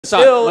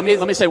Let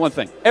me say one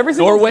thing.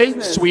 Norway,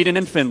 business. Sweden,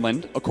 and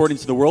Finland, according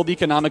to the World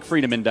Economic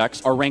Freedom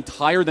Index, are ranked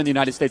higher than the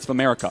United States of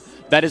America.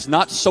 That is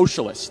not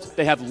socialist.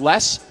 They have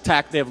less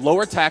tax. They have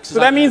lower taxes.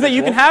 So that means that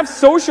you can have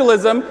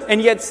socialism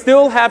and yet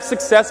still have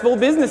successful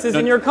businesses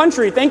in your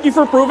country. Thank you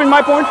for proving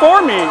my point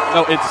for me.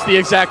 No, it's the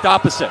exact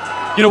opposite.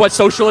 You know what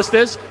socialist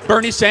is?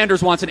 Bernie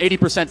Sanders wants an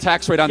 80%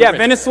 tax rate on the rich.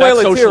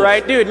 Venezuela too,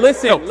 right? Dude,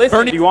 listen.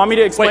 Bernie, do you want me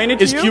to explain it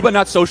to you? Is Cuba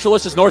not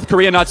socialist? Is North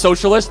Korea not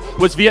socialist?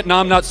 Was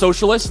Vietnam not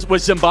socialist?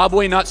 Was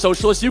Zimbabwe not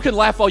socialist? You can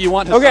laugh all you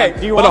want, Hasan, okay,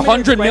 do you but want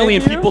 100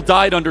 million people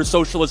died under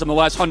socialism in the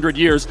last 100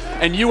 years,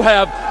 and you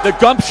have the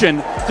gumption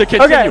to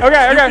continue. You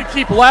can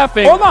keep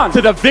laughing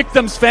to the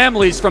victims'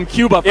 families from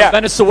Cuba, from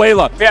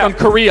Venezuela, from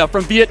Korea,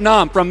 from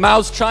Vietnam, from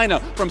Mao's China,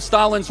 from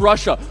Stalin's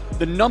Russia.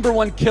 The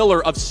 #1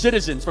 killer of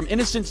citizens, from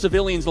innocent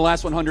civilians in the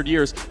last 100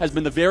 years, has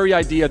been the very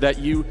idea that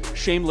you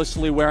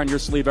shamelessly wear on your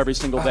sleeve every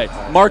single day.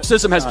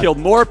 Marxism has killed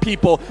more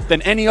people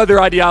than any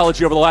other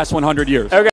ideology over the last 100 years.